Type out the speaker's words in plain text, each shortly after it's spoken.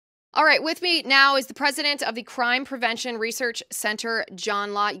All right, with me now is the president of the Crime Prevention Research Center,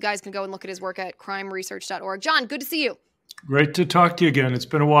 John Lott. You guys can go and look at his work at crimeresearch.org. John, good to see you. Great to talk to you again. It's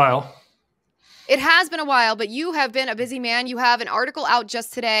been a while. It has been a while, but you have been a busy man. You have an article out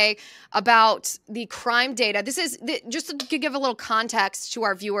just today about the crime data. This is just to give a little context to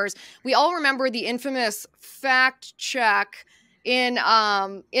our viewers. We all remember the infamous fact check in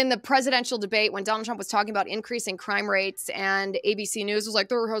the presidential debate when Donald Trump was talking about increasing crime rates, and ABC News was like,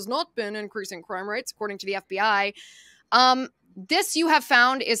 there has not been increasing crime rates, according to the FBI. This you have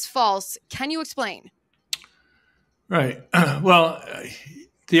found is false. Can you explain? Right. Well,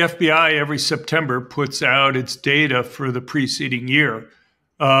 the FBI every September puts out its data for the preceding year.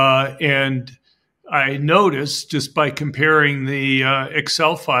 And I noticed just by comparing the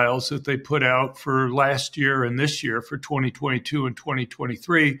Excel files that they put out for last year and this year for 2022 and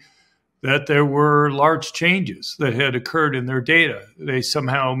 2023, that there were large changes that had occurred in their data. They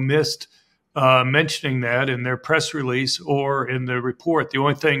somehow missed mentioning that in their press release or in the report. The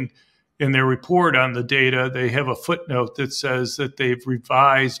only thing in their report on the data, they have a footnote that says that they've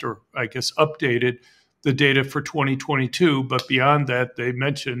revised, or I guess updated, the data for 2022, but beyond that, they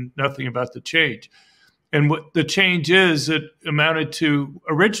mentioned nothing about the change. And what the change is, it amounted to,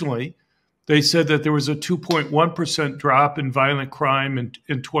 originally, they said that there was a 2.1% drop in violent crime in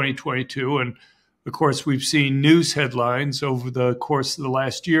 2022. And of course, we've seen news headlines over the course of the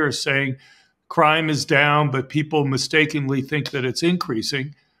last year saying crime is down, but people mistakenly think that it's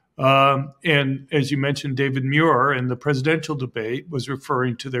increasing. And as you mentioned, David Muir in the presidential debate was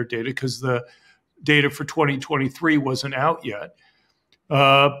referring to their data because the data for 2023 wasn't out yet.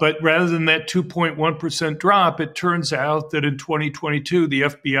 But rather than that 2.1% drop, it turns out that in 2022, the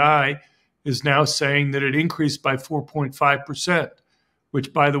FBI is now saying that it increased by 4.5%,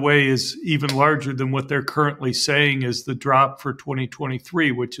 which, by the way, is even larger than what they're currently saying is the drop for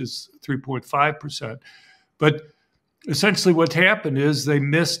 2023, which is 3.5%. But essentially what happened is they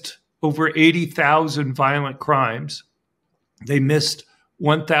missed over 80,000 violent crimes. They missed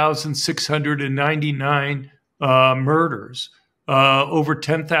 1,699 murders, over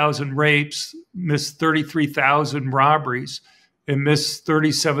 10,000 rapes, missed 33,000 robberies, and missed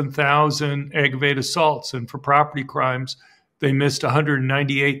 37,000 aggravated assaults. And for property crimes, they missed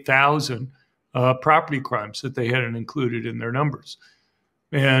 198,000 property crimes that they hadn't included in their numbers.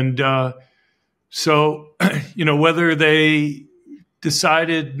 And so, whether they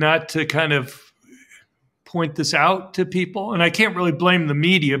decided not to kind of point this out to people, and I can't really blame the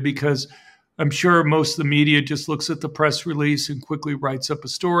media because I'm sure most of the media just looks at the press release and quickly writes up a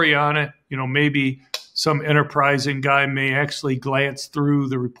story on it. Maybe some enterprising guy may actually glance through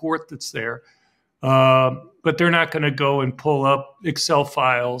the report that's there, but they're not going to go and pull up Excel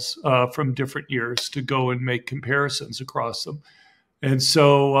files from different years to go and make comparisons across them. And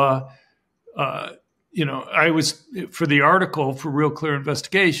so, I was, for the article for Real Clear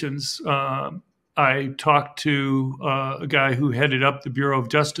Investigations, I talked to a guy who headed up the Bureau of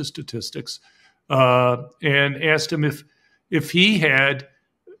Justice Statistics and asked him if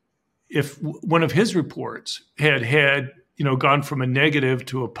one of his reports had gone from a negative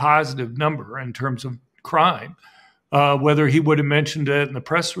to a positive number in terms of crime, whether he would have mentioned it in the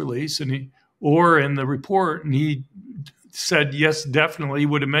press release or in the report. And he said, yes, definitely, he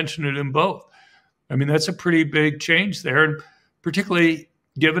would have mentioned it in both. I mean, that's a pretty big change there, and particularly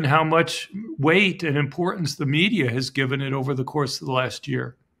given how much weight and importance the media has given it over the course of the last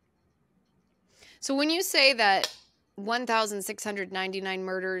year. So when you say that 1,699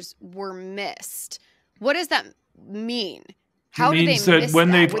 murders were missed, what does that mean? How do they miss that?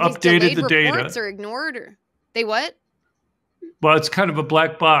 When they've updated the data, or ignored, or they what? Well, it's kind of a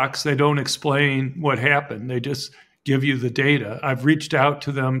black box. They don't explain what happened. They just give you the data. I've reached out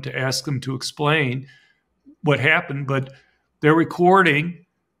to them to ask them to explain what happened, but they're recording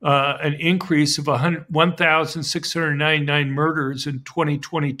an increase of 1,699 murders in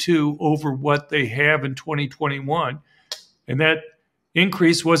 2022 over what they have in 2021. And that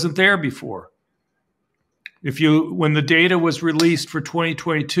increase wasn't there before. When the data was released for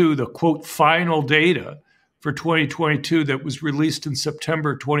 2022, the quote final data for 2022 that was released in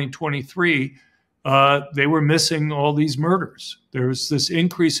September 2023, they were missing all these murders. There's this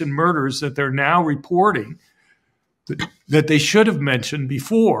increase in murders that they're now reporting that they should have mentioned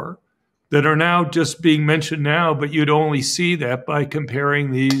before, that are now just being mentioned now, but you'd only see that by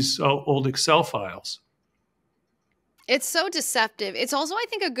comparing these old Excel files. It's so deceptive. It's also, I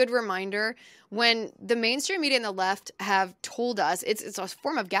think, a good reminder when the mainstream media and the left have told us, it's a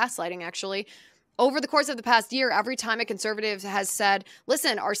form of gaslighting, actually, over the course of the past year, every time a conservative has said,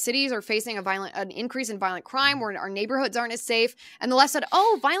 listen, our cities are facing an increase in violent crime, or our neighborhoods aren't as safe, and the left said,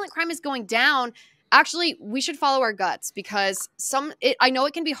 oh, violent crime is going down. Actually, we should follow our guts, because I know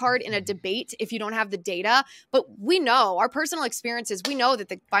it can be hard in a debate if you don't have the data, but we know, our personal experiences, we know that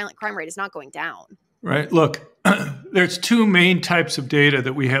the violent crime rate is not going down. Right. Look, there's two main types of data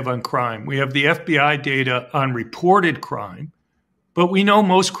that we have on crime. We have the FBI data on reported crime, but we know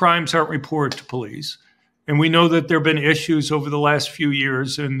most crimes aren't reported to police. And we know that there have been issues over the last few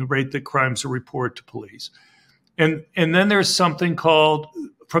years in the rate that crimes are reported to police. And then there's something called,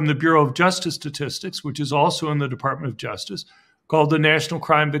 from the Bureau of Justice Statistics, which is also in the Department of Justice, called the National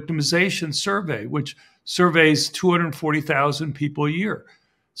Crime Victimization Survey, which surveys 240,000 people a year.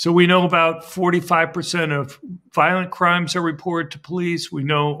 So we know about 45% of violent crimes are reported to police. We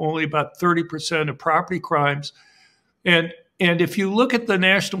know only about 30% of property crimes. And if you look at the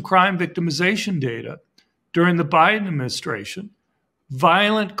national crime victimization data during the Biden administration,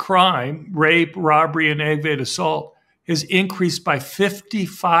 violent crime, rape, robbery, and aggravated assault has increased by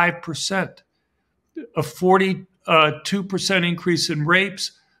 55%, a 42% increase in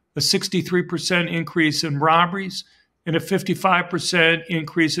rapes, a 63% increase in robberies, and a 55%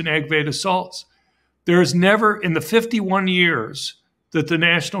 increase in aggravated assaults. There is never, in the 51 years that the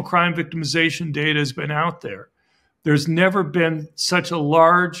national crime victimization data has been out there, there's never been such a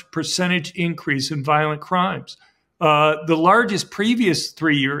large percentage increase in violent crimes. The largest previous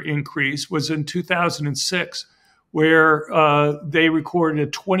 3-year increase was in 2006, where they recorded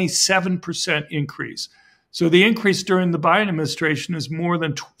a 27% increase. So the increase during the Biden administration is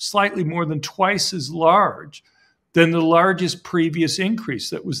slightly more than twice as large than the largest previous increase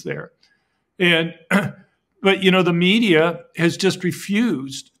that was there. But, the media has just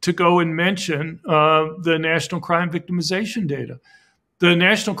refused to go and mention the national crime victimization data. The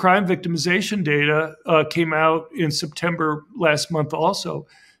national crime victimization data came out in September last month also.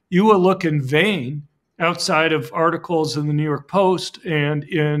 You will look in vain outside of articles in the New York Post and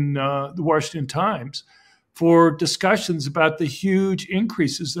in the Washington Times for discussions about the huge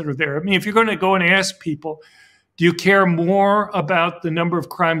increases that are there. I mean, if you're going to go and ask people, do you care more about the number of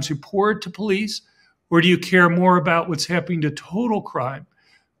crimes reported to police, or do you care more about what's happening to total crime?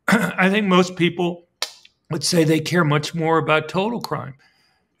 I think most people would say they care much more about total crime.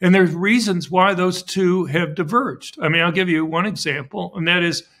 And there's reasons why those two have diverged. I mean, I'll give you one example, and that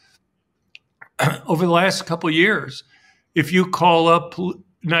is over the last couple of years, if you call up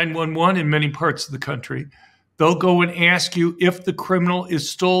 911 in many parts of the country, they'll go and ask you if the criminal is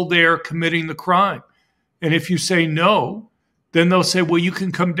still there committing the crime. And if you say no, then they'll say, well, you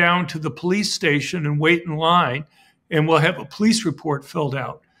can come down to the police station and wait in line, and we'll have a police report filled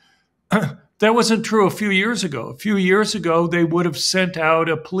out. That wasn't true a few years ago. A few years ago, they would have sent out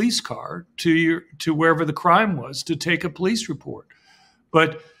a police car to wherever the crime was to take a police report.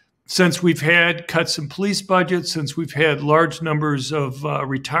 But since we've had cuts in police budgets, since we've had large numbers of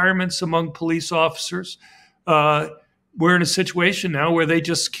retirements among police officers, we're in a situation now where they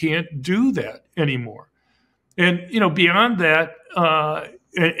just can't do that anymore. And, beyond that,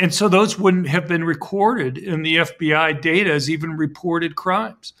 and so those wouldn't have been recorded in the FBI data as even reported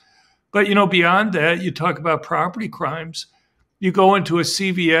crimes. But, beyond that, you talk about property crimes. You go into a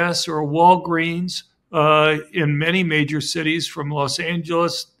CVS or a Walgreens in many major cities, from Los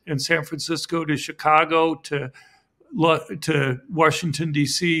Angeles and San Francisco to Chicago to Washington,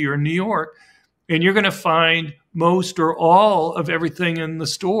 D.C. or New York, and you're going to find most or all of everything in the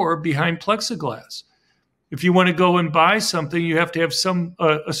store behind plexiglass. If you want to go and buy something, you have to have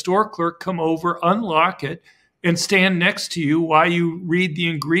a store clerk come over, unlock it, and stand next to you while you read the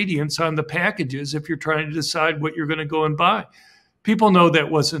ingredients on the packages if you're trying to decide what you're going to go and buy. People know that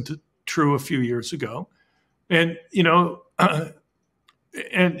wasn't true a few years ago. And,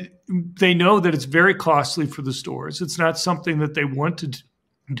 and they know that it's very costly for the stores. It's not something that they want to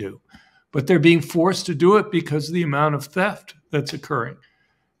do, but they're being forced to do it because of the amount of theft that's occurring.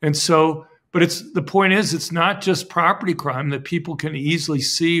 And so, but the point is, it's not just property crime that people can easily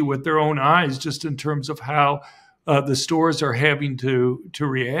see with their own eyes, just in terms of how the stores are having to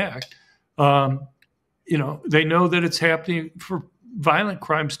react. They know that it's happening for violent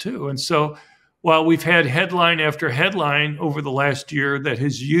crimes too. And so while we've had headline after headline over the last year that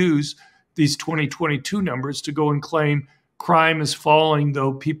has used these 2022 numbers to go and claim crime is falling,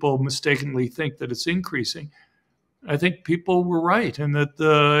 though people mistakenly think that it's increasing, I think people were right, and that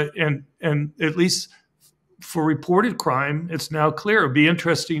and at least for reported crime, it's now clear. It'll be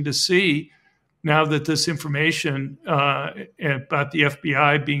interesting to see now that this information about the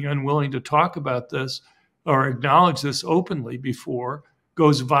FBI being unwilling to talk about this or acknowledge this openly before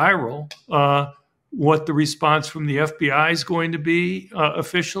goes viral, what the response from the FBI is going to be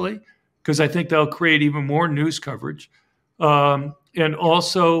officially, because I think they'll create even more news coverage. And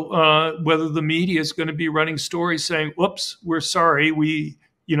also whether the media is going to be running stories saying, whoops, we're sorry,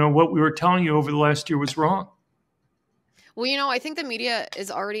 what we were telling you over the last year was wrong. Well, I think the media is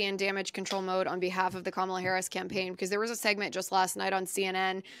already in damage control mode on behalf of the Kamala Harris campaign, because there was a segment just last night on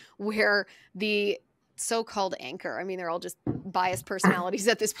CNN where the so-called anchor, I mean, they're all just biased personalities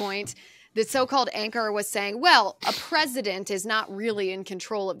at this point, the so-called anchor was saying, well, a president is not really in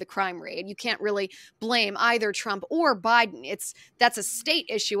control of the crime rate. You can't really blame either Trump or Biden. That's a state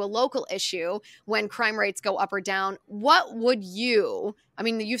issue, a local issue when crime rates go up or down. What would you've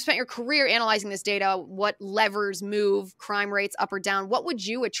spent your career analyzing this data, what levers move crime rates up or down. What would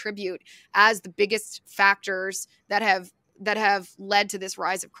you attribute as the biggest factors that have led to this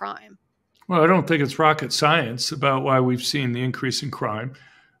rise of crime? Well, I don't think it's rocket science about why we've seen the increase in crime.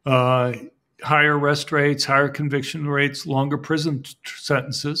 Higher arrest rates, higher conviction rates, longer prison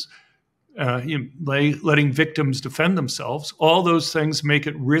sentences, letting victims defend themselves. All those things make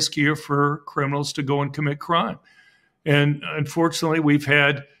it riskier for criminals to go and commit crime. And unfortunately, we've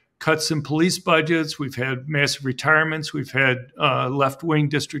had cuts in police budgets. We've had massive retirements. We've had left-wing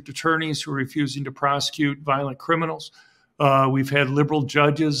district attorneys who are refusing to prosecute violent criminals. We've had liberal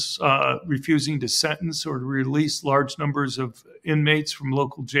judges refusing to sentence or to release large numbers of inmates from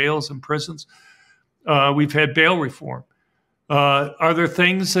local jails and prisons. We've had bail reform. Are there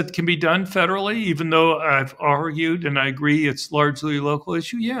things that can be done federally, even though I've argued and I agree it's largely a local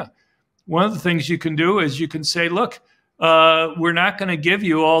issue? Yeah. One of the things you can do is you can say, look, we're not going to give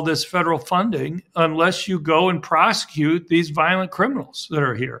you all this federal funding unless you go and prosecute these violent criminals that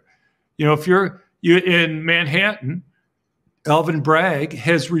are here. If you're in Manhattan, Alvin Bragg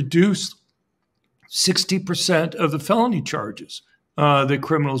has reduced 60% of the felony charges that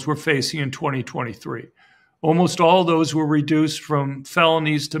criminals were facing in 2023. Almost all those were reduced from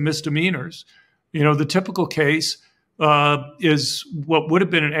felonies to misdemeanors. The typical case is what would have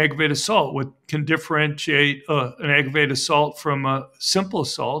been an aggravated assault. What can differentiate an aggravated assault from a simple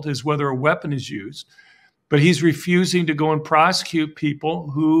assault is whether a weapon is used. But he's refusing to go and prosecute people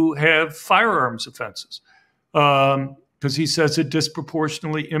who have firearms offenses. Because he says it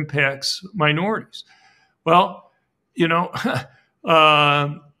disproportionately impacts minorities. Well, he can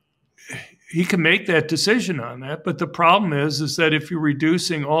make that decision on that. But the problem is that if you're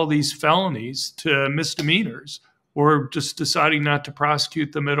reducing all these felonies to misdemeanors or just deciding not to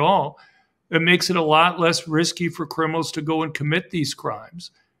prosecute them at all, it makes it a lot less risky for criminals to go and commit these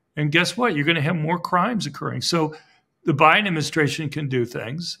crimes. And guess what? You're going to have more crimes occurring. So the Biden administration can do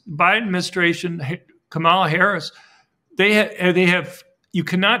things. The Biden administration, Kamala Harris, they have. You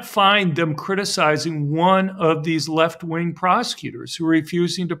cannot find them criticizing one of these left-wing prosecutors who are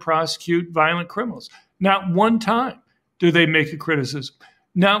refusing to prosecute violent criminals. Not one time do they make a criticism.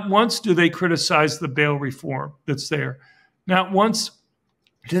 Not once do they criticize the bail reform that's there. Not once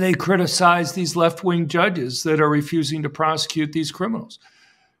do they criticize these left-wing judges that are refusing to prosecute these criminals.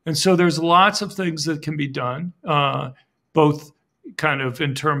 And so there's lots of things that can be done, both kind of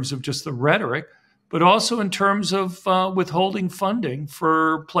in terms of just the rhetoric, but also in terms of withholding funding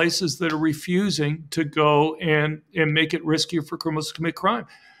for places that are refusing to go and make it riskier for criminals to commit crime.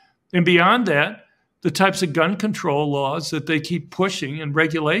 And beyond that, the types of gun control laws that they keep pushing and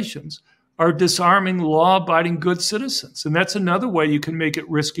regulations are disarming law-abiding good citizens. And that's another way you can make it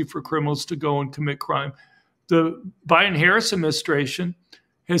risky for criminals to go and commit crime. The Biden-Harris administration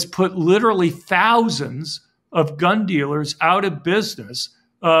has put literally thousands of gun dealers out of business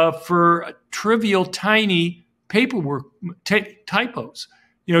for trivial, tiny paperwork typos.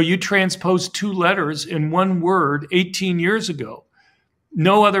 You transposed 2 letters in 1 word 18 years ago.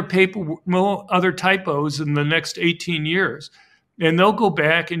 No other typos in the next 18 years. And they'll go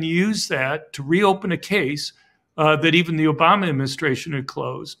back and use that to reopen a case that even the Obama administration had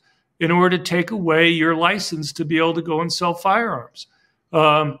closed in order to take away your license to be able to go and sell firearms.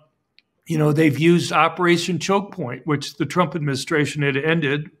 They've used Operation Choke Point, which the Trump administration had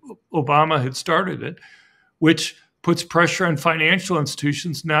ended. Obama had started it, which puts pressure on financial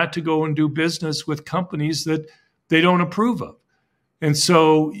institutions not to go and do business with companies that they don't approve of. And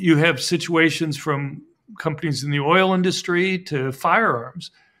so you have situations from companies in the oil industry to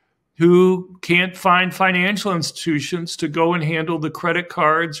firearms who can't find financial institutions to go and handle the credit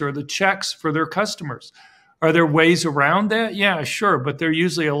cards or the checks for their customers. Are there ways around that? Yeah, sure, but they're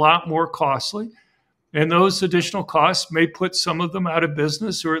usually a lot more costly. And those additional costs may put some of them out of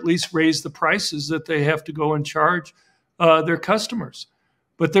business or at least raise the prices that they have to go and charge their customers.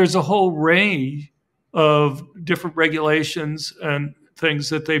 But there's a whole array of different regulations and things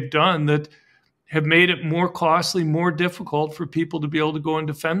that they've done that have made it more costly, more difficult for people to be able to go and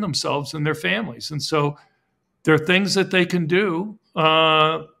defend themselves and their families. And so there are things that they can do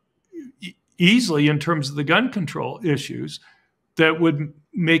easily in terms of the gun control issues that would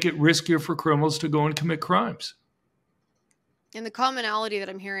make it riskier for criminals to go and commit crimes. And the commonality that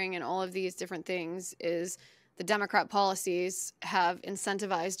I'm hearing in all of these different things is the Democrat policies have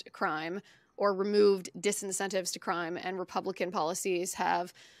incentivized crime or removed disincentives to crime, and Republican policies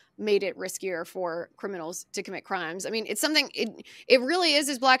have made it riskier for criminals to commit crimes. I mean, it's something, it really is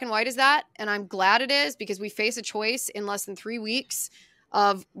as black and white as that. And I'm glad it is, because we face a choice in less than 3 weeks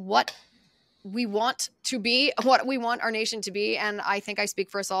of what we want to be, what we want our nation to be. And I think I speak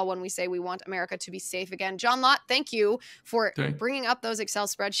for us all when we say we want America to be safe again. John Lott, thank you for bringing up those Excel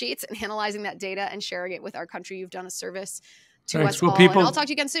spreadsheets and analyzing that data and sharing it with our country. You've done a service to us all. And I'll talk to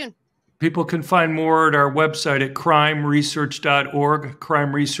you again soon. People can find more at our website at crimeresearch.org,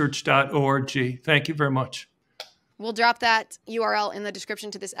 crimeresearch.org. Thank you very much. We'll drop that URL in the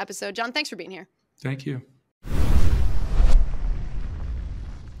description to this episode. John, thanks for being here. Thank you.